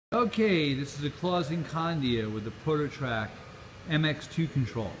Okay, this is a Clausing-Kondia with the PROTOTRAK MX2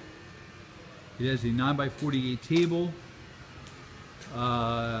 control. It has a 9x48 table,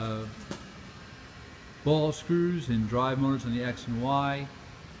 ball screws and drive motors on the X and Y.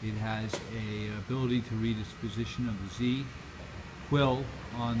 It has a ability to read its position of the Z quill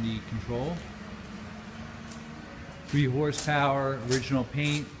on the control. 3 horsepower, original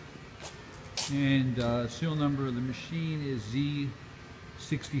paint, and serial number of the machine is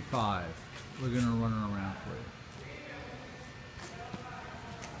Z65. We're going to run it around for you.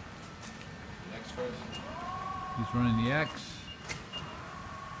 X first. He's running the X.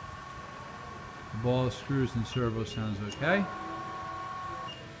 The ball, screws, and servo sounds okay.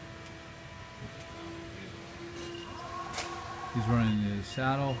 He's running the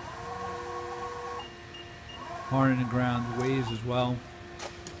saddle. Hard in the ground, weighs as well.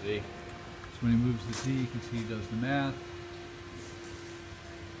 Z. So when he moves the Z, you can see he does the math.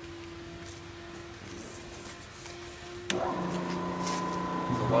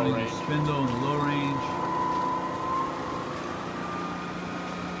 He's running the spindle in the low range.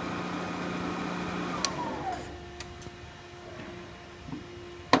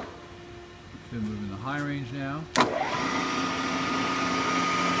 So moving the high range now.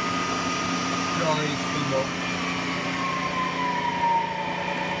 Charlie spindle.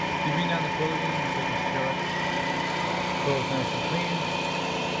 You bring down the quill again so you can secure it. Quill is nice and clean.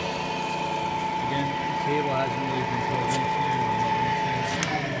 Again, the table hasn't really been filled into.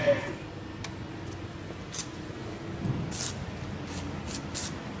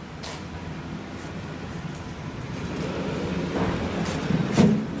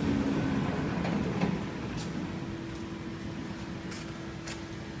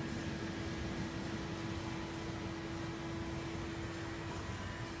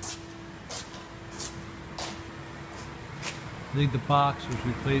 I think the box was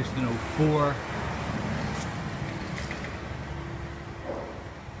replaced in '04.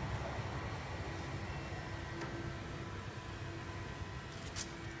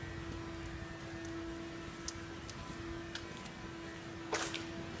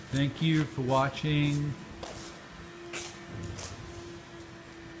 Thank you for watching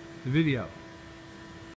the video.